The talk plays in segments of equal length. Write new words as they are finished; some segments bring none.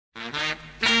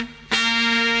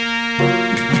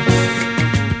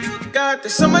got the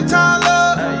summertime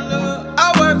love.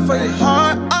 I work for your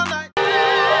heart all night.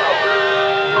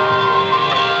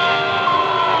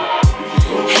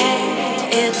 Hey,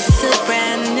 it's a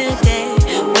brand new day.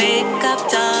 Wake up,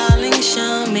 darling,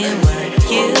 show me what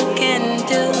you can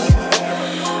do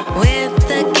with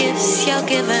the gifts you're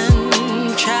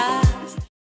given. Try.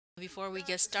 Before we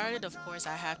get started, of course,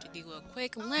 I have to do a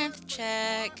quick length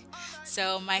check.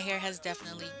 So my hair has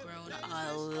definitely grown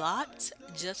a lot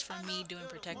just from me doing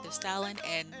protective styling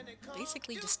and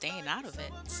basically just staying out of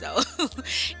it. So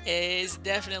it's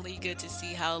definitely good to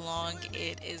see how long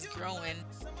it is growing.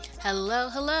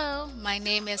 Hello, my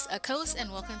name is Akos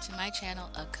and welcome to my channel,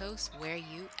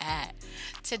 Akoswhereyouat.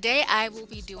 Today I will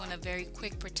be doing a very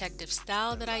quick protective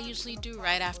style that I usually do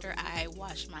right after I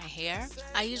wash my hair.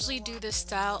 I usually do this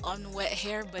style on wet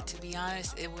hair, but to be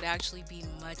honest, it would actually be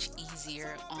much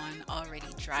easier on already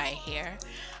dry hair.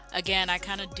 Again, I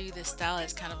kind of do this style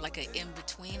as kind of like an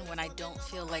in-between when I don't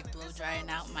feel like blow drying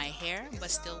out my hair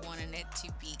but still wanting it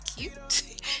to be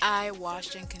cute. I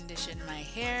wash and condition my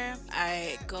hair.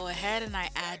 I go ahead and I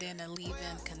add in a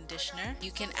leave-in conditioner.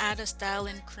 You can add a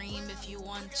styling cream if you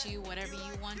want to, whatever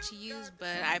you want to use,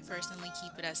 but I personally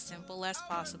keep it as simple as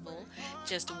possible.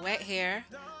 Just wet hair.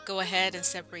 Go ahead and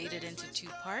separate it into two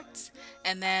parts,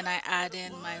 and then I add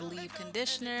in my leave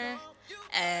conditioner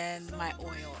and my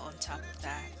oil on top of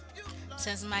that.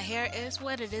 Since my hair is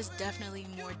wet, it is definitely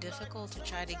more difficult to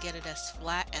try to get it as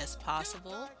flat as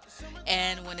possible,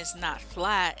 and when it's not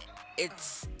flat,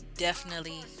 it's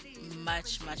definitely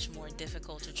much more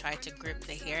difficult to try to grip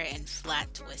the hair and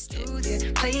flat twist it.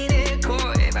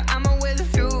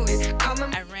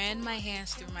 I ran my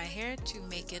hands through my hair to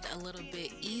make it a little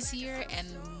bit easier and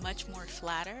much more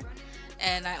flatter,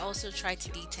 and I also tried to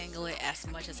detangle it as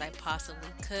much as I possibly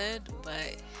could,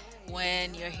 but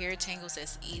when your hair tangles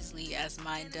as easily as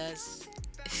mine does,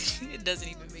 it doesn't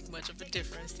even make much of a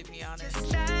difference, to be honest.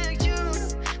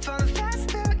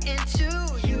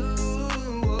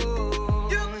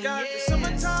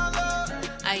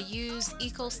 I use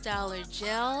Eco Styler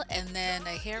gel and then a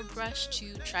hairbrush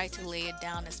to try to lay it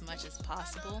down as much as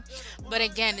possible. But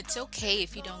again, it's okay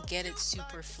if you don't get it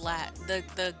super flat.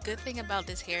 The good thing about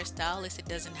this hairstyle is it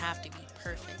doesn't have to be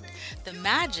perfect. The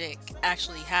magic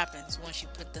actually happens once you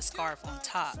put the scarf on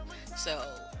top. So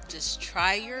just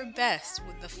try your best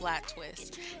with the flat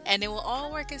twist and it will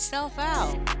all work itself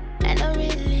out. I don't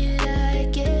really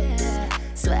like it,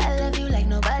 so I love you like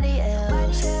nobody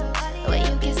else. When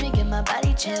you kiss me, get my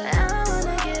body chill. I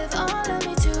wanna give all of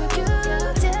me to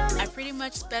you. I pretty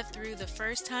much sped through the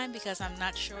first time because I'm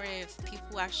not sure if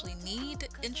people actually need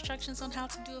instructions on how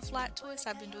to do a flat twist.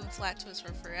 I've been doing flat twists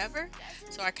for forever,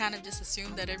 so I kind of just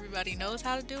assumed that everybody knows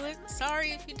how to do it.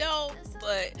 Sorry if you don't,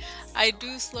 but I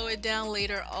do slow it down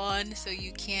later on so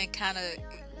you can kind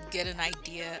of get an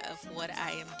idea of what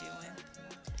I am doing.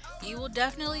 You will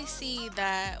definitely see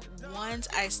that once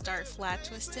I start flat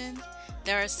twisting,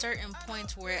 there are certain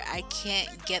points where I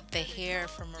can't get the hair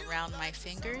from around my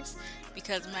fingers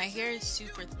because my hair is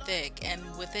super thick, and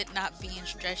with it not being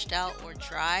stretched out or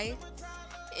dry,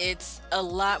 it's a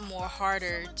lot more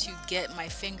harder to get my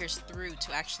fingers through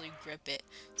to actually grip it.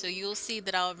 So you'll see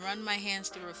that I'll run my hands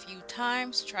through a few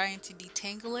times trying to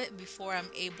detangle it before I'm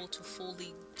able to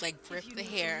fully grip the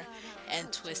hair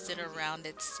and twist it around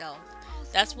itself.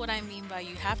 That's what I mean by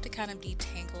you have to kind of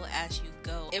detangle as you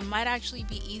go. It might actually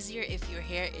be easier if your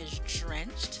hair is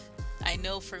drenched. I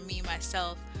know for me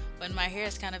myself, when my hair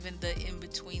is kind of in the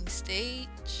in-between stage,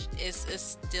 it's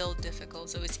still difficult.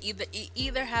 So it's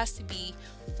either has to be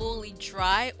fully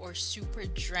dry or super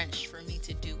drenched for me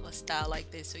to do a style like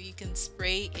this. So you can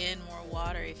spray in more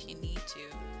water if you need to.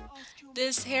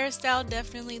 This hairstyle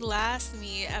definitely lasts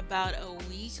me about a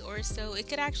week or so. It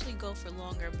could actually go for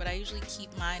longer, but I usually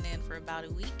keep mine in for about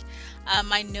a week.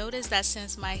 I noticed that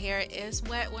since my hair is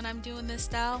wet when I'm doing this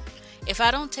style, if I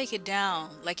don't take it down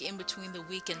like in between the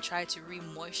week and try to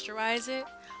re-moisturize it,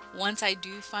 once I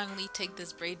do finally take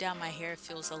this braid down, my hair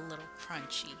feels a little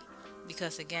crunchy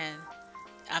because again,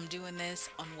 I'm doing this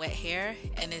on wet hair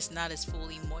and it's not as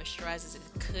fully moisturized as it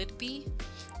could be.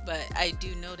 But I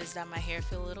do notice that my hair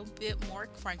feels a little bit more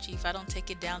crunchy if I don't take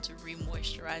it down to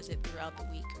re-moisturize it throughout the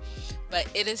week. But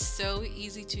it is so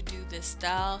easy to do this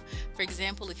style. For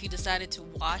example, if you decided to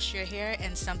wash your hair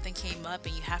and something came up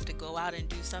and you have to go out and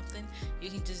do something,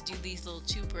 you can just do these little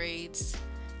two braids,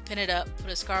 pin it up, put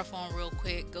a scarf on real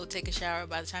quick, go take a shower.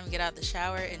 By the time you get out of the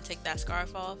shower and take that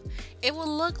scarf off, it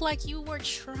will look like you were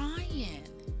trying.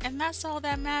 And that's all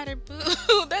that mattered, boo.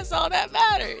 That's all that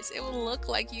matters. It will look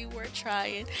like you were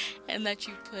trying and that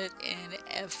you put in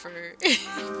effort.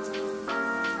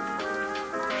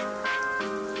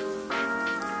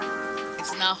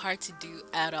 It's not hard to do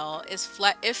at all. It's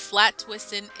flat. If flat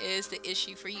twisting is the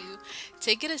issue for you,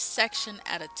 take it a section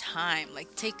at a time.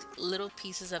 Like take little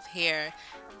pieces of hair,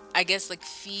 I guess, like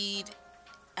feed,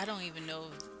 I don't even know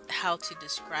how to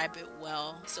describe it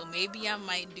well, so maybe I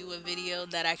might do a video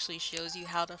that actually shows you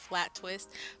how to flat twist,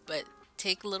 but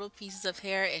take little pieces of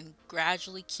hair and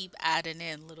gradually keep adding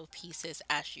in little pieces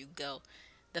as you go.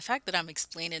 The fact that I'm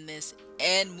explaining this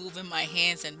and moving my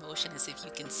hands in motion as if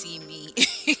you can see me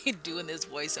doing this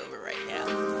voiceover right now.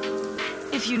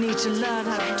 If you need to learn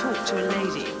how to talk to a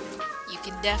lady, you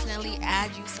can definitely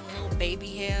add you some little baby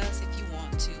hairs if you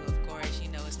want to. Of course, you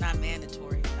know, it's not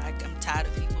mandatory. I'm tired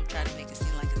of people trying to make it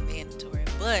seem like it's mandatory,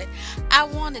 but I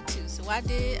wanted to, so I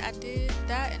did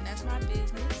that, and that's my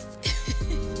business.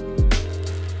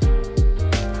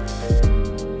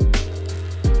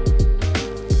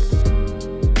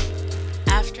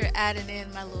 After adding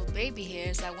in my little baby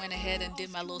hairs, I went ahead and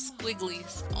did my little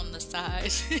squigglies on the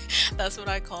side. That's what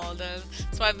I call them.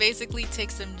 So I basically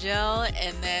take some gel,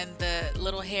 and then the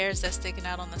little hairs that's sticking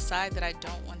out on the side that I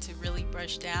don't want to really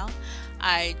brush down,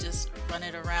 I just run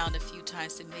it around a few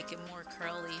times to make it more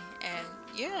curly. And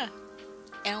yeah,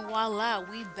 and voila,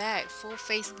 we back, full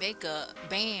face makeup,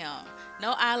 bam.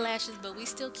 No eyelashes, but we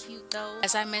still cute though.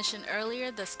 As I mentioned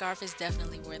earlier, the scarf is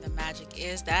definitely where the magic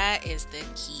is. That is the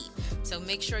key. So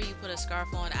make sure you put a scarf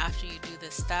on after you do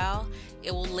this style.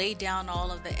 It will lay down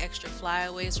all of the extra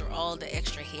flyaways or all the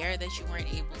extra hair that you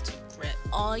weren't able to grip.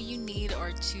 All you need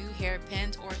are 2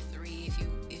 hairpins, or 3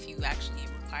 if you actually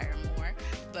require more,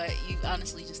 but you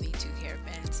honestly just need 2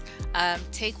 hairpins.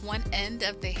 Take one end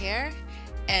of the hair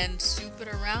and swoop it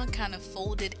around, kind of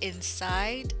fold it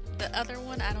inside the other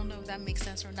one. I don't know if that makes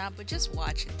sense or not, but just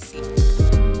watch and see.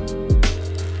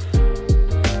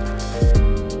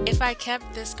 If I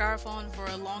kept this scarf on for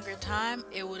a longer time,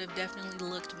 it would have definitely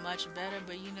looked much better,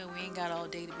 but you know, we ain't got all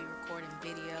day to be recording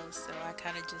videos, so I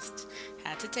kind of just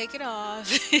had to take it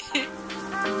off. Ooh,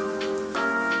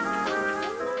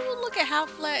 look at how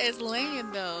flat it's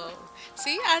laying though.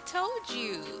 See, I told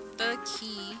you, the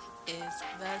key is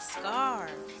the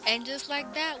scarf. And just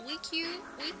like that, we cute,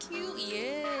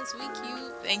 yes, we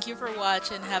cute. Thank you for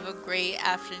watching. Have a great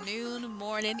afternoon,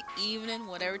 morning, evening,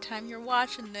 whatever time you're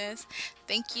watching this.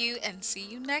 Thank you, and see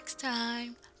you next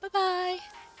time. Bye bye.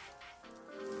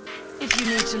 if you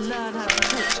need to learn how to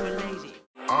talk to a lady.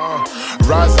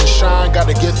 Rise and shine,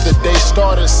 gotta get the day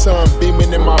started. Sun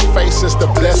beaming in my face as the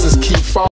blessings keep falling.